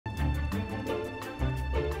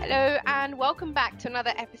Hello, and welcome back to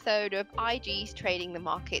another episode of IG's Trading the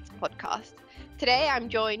Markets podcast. Today, I'm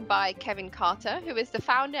joined by Kevin Carter, who is the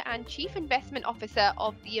founder and chief investment officer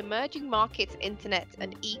of the Emerging Markets Internet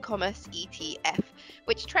and E-commerce ETF,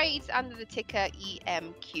 which trades under the ticker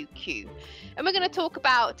EMQQ. And we're going to talk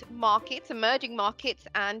about markets, emerging markets,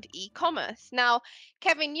 and e-commerce. Now,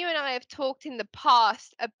 Kevin, you and I have talked in the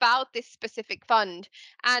past about this specific fund,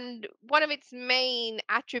 and one of its main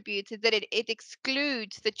attributes is that it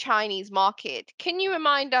excludes the Chinese market. Can you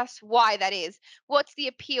remind us why that is? What's the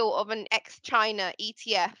appeal of an ex-China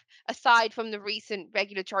ETF aside from the recent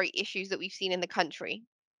regulatory issues that we've seen in the country?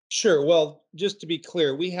 Sure. Well, just to be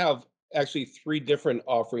clear, we have actually three different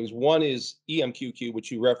offerings. One is EMQQ, which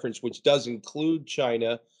you referenced, which does include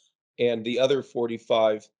China and the other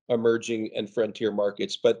 45 emerging and frontier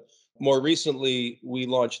markets. But more recently, we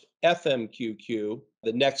launched FMQQ,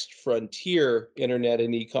 the next frontier internet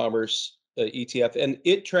and e-commerce ETF, and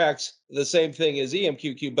it tracks the same thing as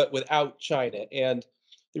EMQQ, but without China. And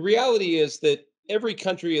the reality is that every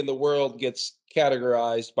country in the world gets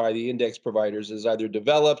categorized by the index providers as either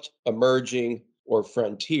developed, emerging, or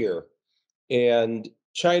frontier. And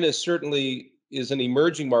China certainly is an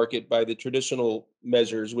emerging market by the traditional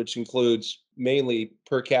measures, which includes mainly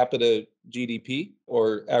per capita GDP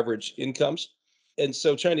or average incomes. And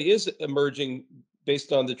so China is emerging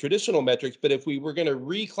based on the traditional metrics. But if we were going to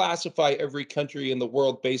reclassify every country in the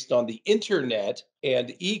world based on the internet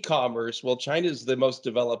and e commerce, well, China is the most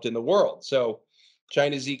developed in the world. So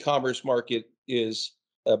China's e commerce market is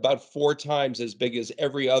about four times as big as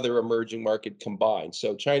every other emerging market combined.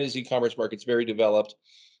 So China's e-commerce market's very developed.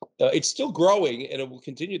 It's still growing and it will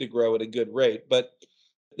continue to grow at a good rate, but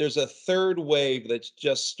there's a third wave that's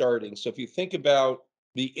just starting. So if you think about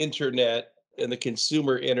the internet and the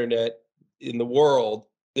consumer internet in the world,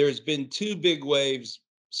 there's been two big waves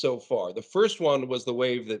so far. The first one was the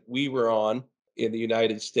wave that we were on in the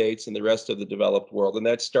United States and the rest of the developed world. And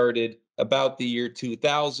that started about the year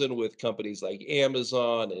 2000 with companies like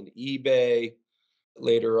Amazon and eBay,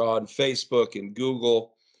 later on Facebook and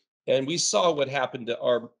Google. And we saw what happened to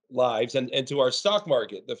our lives and to our stock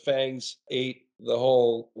market. The FANGs ate the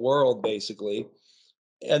whole world, basically.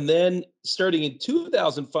 And then starting in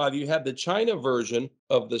 2005, you had the China version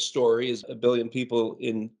of the story, as a billion people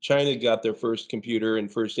in China got their first computer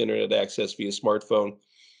and first internet access via smartphone.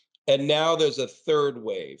 And now there's a third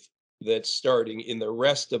wave that's starting in the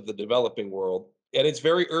rest of the developing world. And it's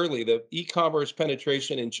very early. The e-commerce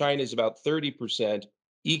penetration in China is about 30%.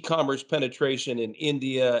 E-commerce penetration in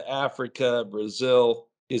India, Africa, Brazil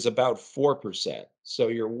is about 4%. So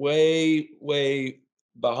you're way, way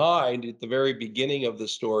behind at the very beginning of the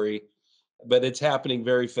story, but it's happening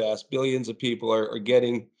very fast. Billions of people are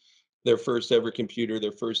getting their first ever computer,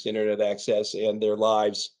 their first internet access, and their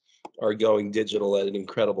lives are going digital at an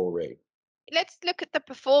incredible rate. Let's look at the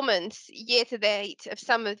performance year to date of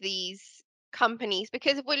some of these companies,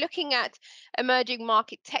 because if we're looking at emerging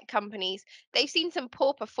market tech companies, they've seen some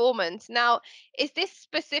poor performance. Now, is this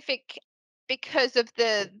specific because of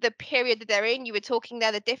the period that they're in? You were talking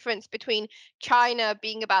there the difference between China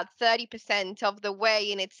being about 30% of the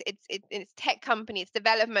way in its tech company, its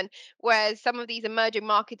development, whereas some of these emerging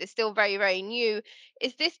markets are still very, very new.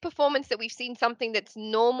 Is this performance that we've seen something that's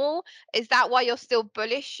normal? Is that why you're still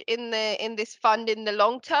bullish in this fund in the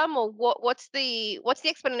long term, or what's the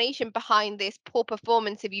explanation behind this poor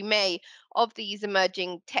performance, if you may, of these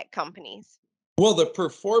emerging tech companies? Well, the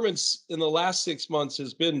performance in the last 6 months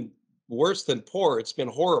has been worse than poor. It's been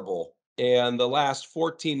horrible. And the last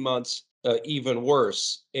 14 months, even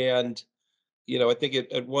worse. And, I think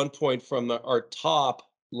at one point from our top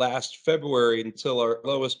last February until our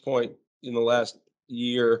lowest point in the last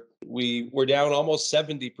year, we were down almost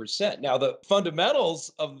 70%. Now, the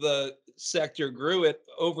fundamentals of the sector grew at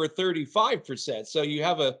over 35%. So you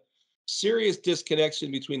have a serious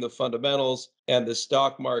disconnection between the fundamentals and the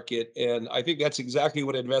stock market. And I think that's exactly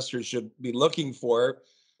what investors should be looking for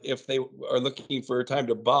if they are looking for a time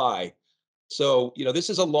to buy. So, this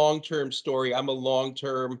is a long-term story. I'm a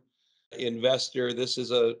long-term investor. This is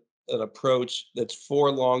an approach that's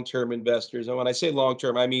for long-term investors. And when I say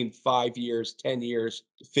long-term, I mean 5 years, 10 years,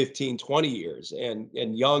 15, 20 years. And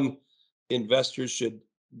young investors should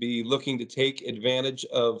be looking to take advantage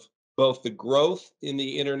of both the growth in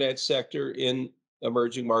the internet sector in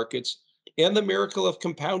emerging markets and the miracle of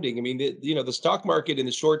compounding. I mean, the stock market in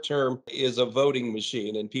the short term is a voting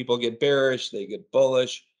machine, and people get bearish, they get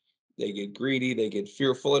bullish, they get greedy, they get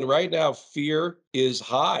fearful. And right now, fear is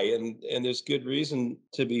high, and there's good reason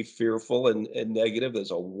to be fearful and negative.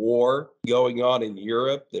 There's a war going on in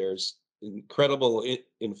Europe. There's incredible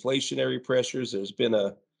inflationary pressures. There's been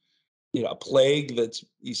a a plague that's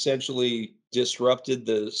essentially disrupted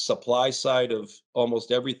the supply side of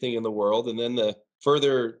almost everything in the world, and then the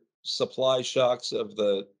further supply shocks of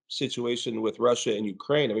the situation with Russia and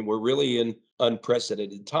Ukraine. I mean, we're really in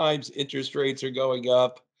unprecedented times. Interest rates are going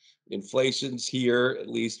up, inflation's here at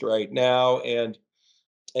least right now, and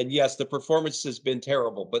yes, the performance has been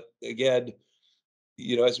terrible. But again,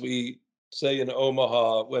 as we say in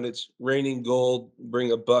Omaha, when it's raining gold,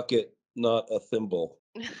 bring a bucket, not a thimble.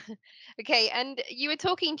 Okay, and you were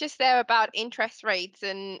talking just there about interest rates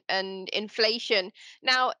and inflation.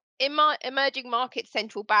 Now, emerging market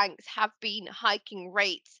central banks have been hiking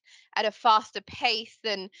rates at a faster pace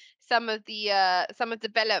than some of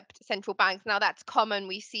developed central banks. Now, that's common.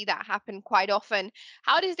 We see that happen quite often.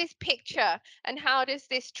 How does this picture and how does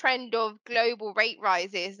this trend of global rate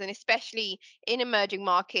rises, and especially in emerging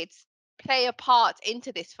markets, play a part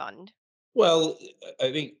into this fund? Well, I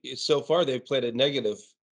think so far they've played a negative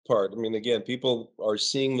part. I mean, again, people are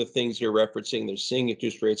seeing the things you're referencing. They're seeing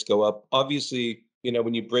interest rates go up. Obviously,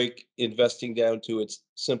 when you break investing down to its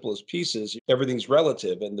simplest pieces, everything's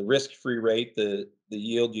relative, and the risk-free rate, the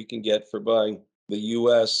yield you can get for buying the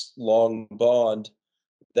U.S. long bond,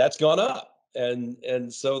 that's gone up,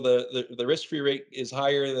 and so the risk-free rate is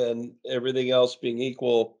higher than everything else being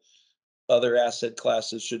equal. Other asset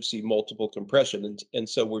classes should see multiple compression, and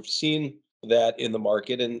so we've seen that in the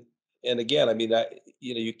market. And again, I mean,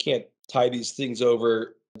 you can't tie these things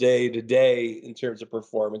over day to day in terms of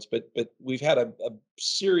performance, but we've had a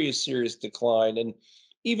serious decline. And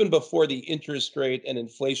even before the interest rate and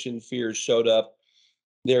inflation fears showed up,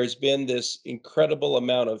 there's been this incredible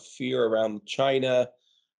amount of fear around China,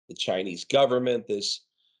 the Chinese government, this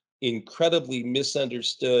incredibly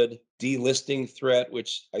misunderstood delisting threat,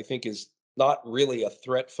 which I think is not really a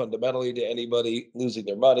threat fundamentally to anybody losing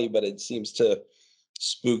their money, but it seems to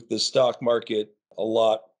spook the stock market a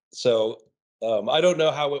lot. So I don't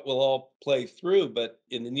know how it will all play through, but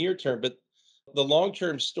in the near term, but the long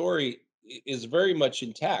term story is very much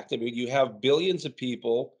intact. I mean, you have billions of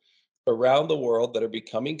people around the world that are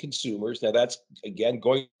becoming consumers. Now, that's again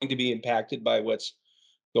going to be impacted by what's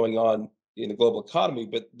going on in the global economy,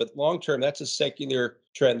 but long term, that's a secular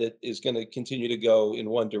trend that is going to continue to go in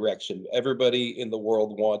one direction. Everybody in the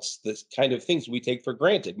world wants this kind of things we take for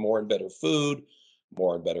granted: more and better food,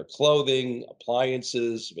 more and better clothing,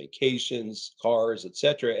 appliances, vacations, cars,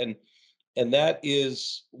 etc. And that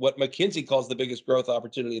is what McKinsey calls the biggest growth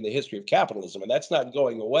opportunity in the history of capitalism, and that's not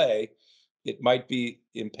going away. It might be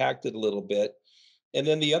impacted a little bit. And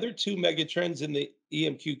then the other two mega trends in the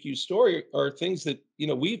EMQQ story are things that,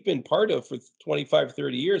 we've been part of for 25,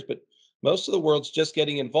 30 years, but most of the world's just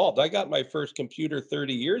getting involved. I got my first computer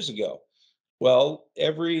 30 years ago. Well,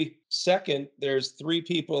 every second there's three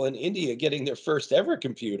people in India getting their first ever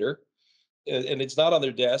computer, and it's not on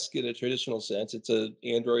their desk in a traditional sense. It's an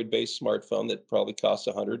Android-based smartphone that probably costs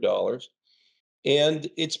 $100. And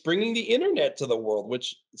it's bringing the internet to the world,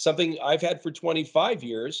 which is something I've had for 25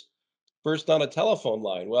 years, first on a telephone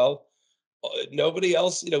line. Well, nobody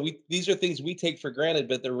else, these are things we take for granted,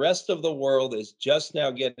 but the rest of the world is just now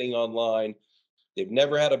getting online. They've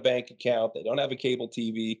never had a bank account. They don't have a cable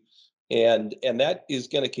TV, and that is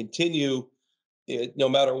going to continue, no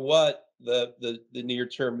matter what the near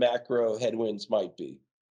term macro headwinds might be.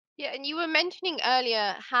 Yeah, and you were mentioning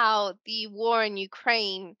earlier how the war in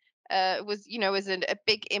Ukraine was a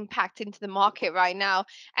big impact into the market right now,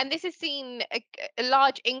 and this has seen a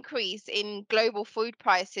large increase in global food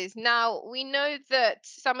prices. Now we know that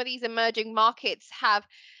some of these emerging markets have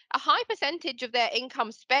a high percentage of their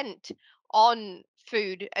income spent on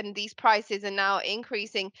food, and these prices are now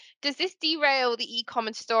increasing. Does this derail the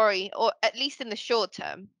e-commerce story, or at least in the short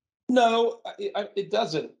term? No, it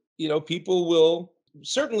doesn't. People will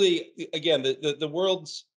certainly, again, the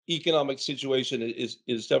world's economic situation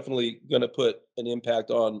is definitely going to put an impact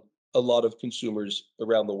on a lot of consumers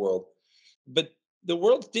around the world. But the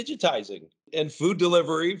world's digitizing, and food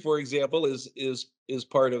delivery, for example, is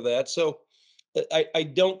part of that. So I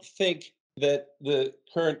don't think that the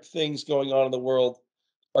current things going on in the world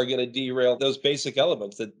are going to derail those basic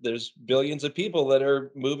elements. That there's billions of people that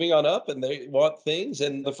are moving on up and they want things,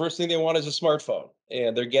 and the first thing they want is a smartphone,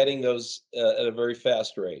 and they're getting those at a very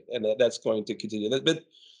fast rate, and that's going to continue.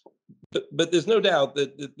 But there's no doubt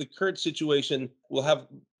that the current situation will have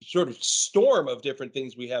sort of storm of different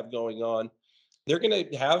things we have going on. They're going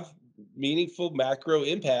to have meaningful macro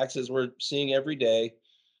impacts as we're seeing every day,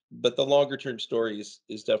 but the longer term story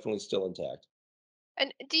is definitely still intact.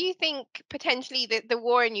 And do you think potentially that the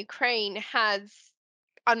war in Ukraine has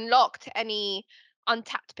unlocked any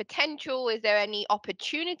untapped potential? Is there any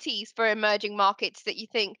opportunities for emerging markets that you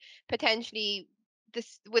think potentially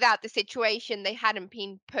this without the situation, they hadn't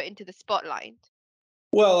been put into the spotlight.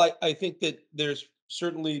 Well, I think that there's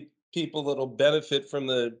certainly people that'll benefit from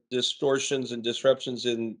the distortions and disruptions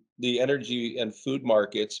in the energy and food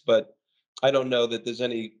markets, but I don't know that there's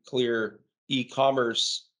any clear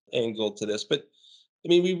e-commerce angle to this. But I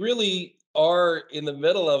mean, we really are in the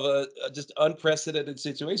middle of a just unprecedented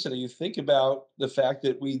situation. And you think about the fact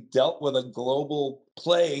that we dealt with a global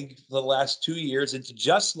plague the last 2 years. It's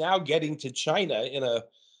just now getting to China in a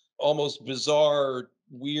almost bizarre,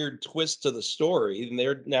 weird twist to the story, and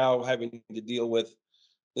they're now having to deal with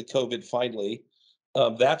the COVID finally.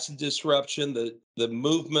 That's a disruption. The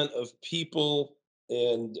movement of people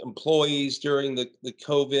and employees during the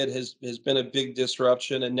COVID has been a big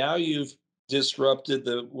disruption. And now you've disrupted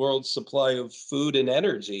the world's supply of food and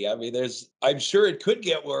energy. I mean, I'm sure it could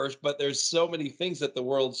get worse, but there's so many things that the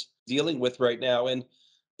world's dealing with right now. And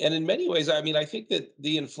in many ways, I mean, I think that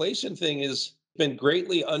the inflation thing has been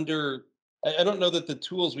greatly under. I don't know that the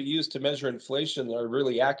tools we use to measure inflation are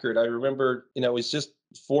really accurate. I remember, it was just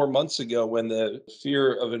 4 months ago when the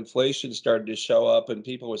fear of inflation started to show up, and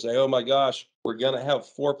people would say, "Oh my gosh, we're going to have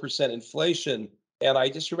 4% inflation." And I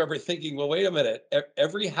just remember thinking, well, wait a minute.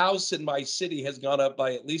 Every house in my city has gone up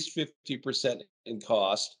by at least 50% in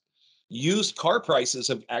cost. Used car prices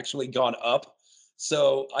have actually gone up.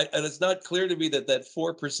 So, and it's not clear to me that that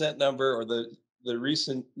 4% number or the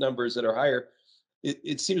recent numbers that are higher,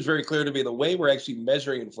 it seems very clear to me the way we're actually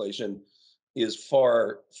measuring inflation is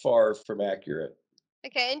far, far from accurate.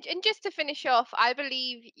 Okay, and just to finish off, I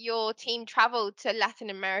believe your team traveled to Latin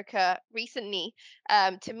America recently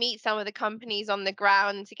to meet some of the companies on the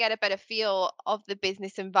ground to get a better feel of the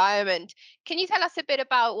business environment. Can you tell us a bit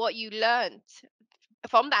about what you learned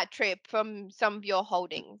from that trip from some of your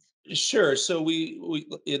holdings? Sure. So we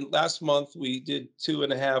in last month we did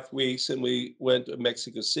 2.5 weeks, and we went to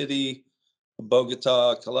Mexico City,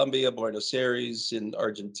 Bogota, Colombia, Buenos Aires in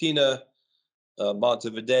Argentina,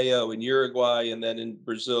 Montevideo in Uruguay, and then in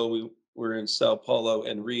Brazil we were in Sao Paulo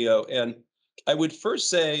and Rio. And I would first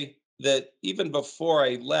say that even before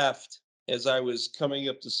I left, as I was coming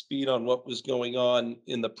up to speed on what was going on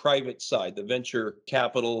in the private side, the venture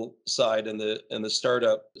capital side, and the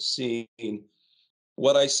startup scene,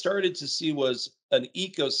 what I started to see was an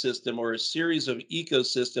ecosystem or a series of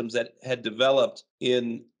ecosystems that had developed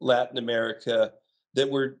in Latin America that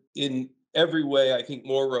were in every way, I think,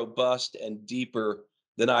 more robust and deeper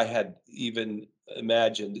than I had even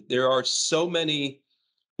imagined. There are so many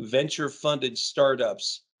venture funded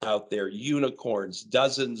startups out there, unicorns,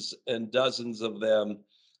 dozens and dozens of them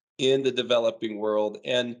in the developing world.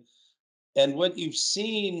 And what you've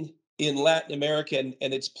seen in Latin America, and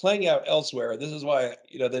it's playing out elsewhere. This is why,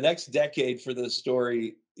 the next decade for this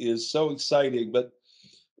story is so exciting. But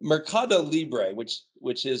Mercado Libre,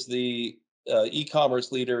 which is the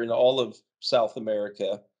e-commerce leader in all of South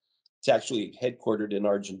America, it's actually headquartered in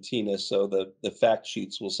Argentina, so the fact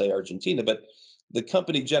sheets will say Argentina, but the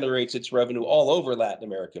company generates its revenue all over Latin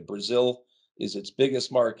America. Brazil is its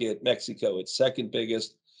biggest market, Mexico its second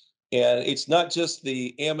biggest. And it's not just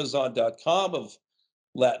the Amazon.com of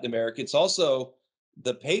Latin America, it's also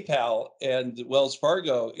the PayPal and Wells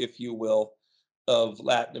Fargo, if you will, of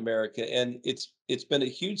Latin America. And it's been a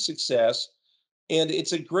huge success. And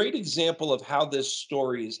it's a great example of how this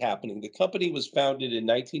story is happening. The company was founded in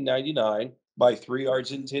 1999 by three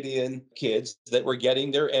Argentinian kids that were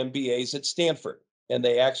getting their MBAs at Stanford. And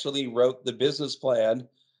they actually wrote the business plan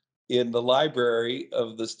in the library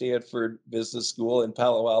of the Stanford Business School in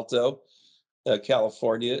Palo Alto,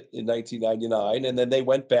 California in 1999. And then they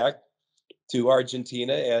went back to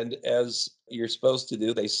Argentina. And as you're supposed to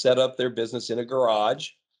do, they set up their business in a garage.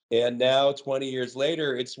 And now, 20 years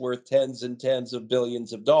later, it's worth tens and tens of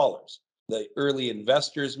billions of dollars. The early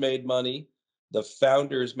investors made money, the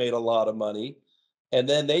founders made a lot of money. And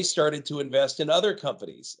then they started to invest in other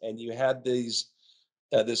companies. And you had this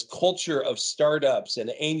culture of startups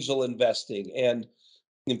and angel investing. And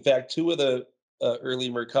in fact, two of the early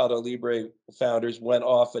Mercado Libre founders went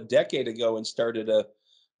off a decade ago and started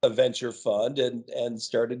a venture fund and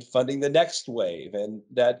started funding the next wave. And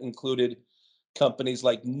that included companies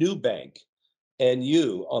like Nubank and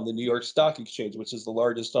you on the New York Stock Exchange, which is the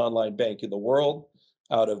largest online bank in the world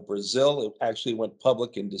out of Brazil. It actually went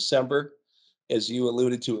public in December. As you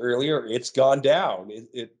alluded to earlier, it's gone down.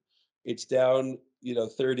 It's down,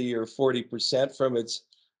 30 or 40% from its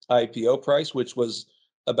IPO price, which was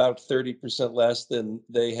about 30% less than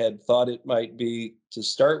they had thought it might be to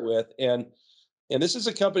start with. And this is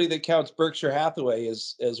a company that counts Berkshire Hathaway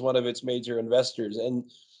as one of its major investors.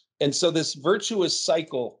 And so this virtuous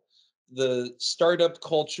cycle, the startup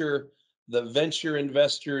culture, the venture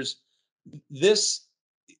investors, This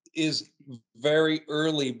is very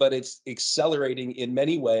early, but it's accelerating in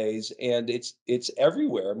many ways, and it's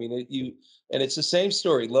everywhere. I mean, and it's the same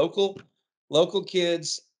story. Local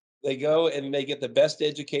kids, they go and they get the best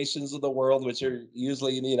educations of the world, which are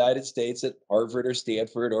usually in the United States at Harvard or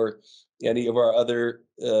Stanford or any of our other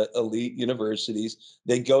elite universities.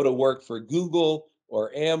 They go to work for Google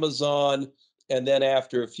or Amazon, and then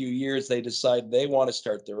after a few years, they decide they want to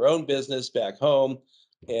start their own business back home,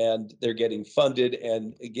 and they're getting funded.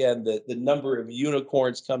 And again, the number of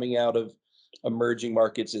unicorns coming out of emerging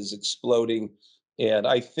markets is exploding. And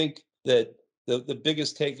I think that the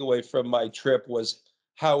biggest takeaway from my trip was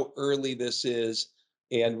how early this is,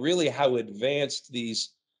 and really how advanced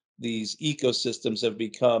these ecosystems have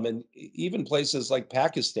become. And even places like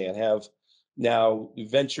Pakistan have now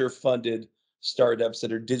venture funded startups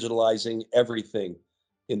that are digitalizing everything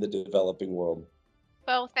in the developing world.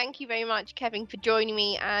 Well, thank you very much, Kevin, for joining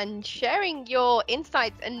me and sharing your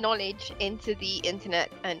insights and knowledge into the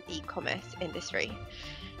internet and e-commerce industry.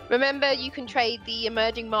 Remember, you can trade the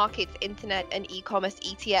emerging markets, internet and e-commerce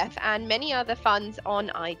ETF and many other funds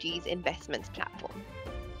on IG's investments platform.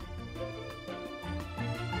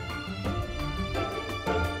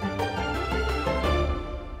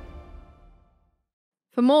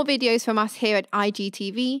 For more videos from us here at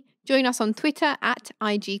IGTV, join us on Twitter at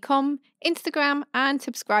IGCom, Instagram, and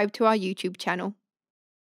subscribe to our YouTube channel.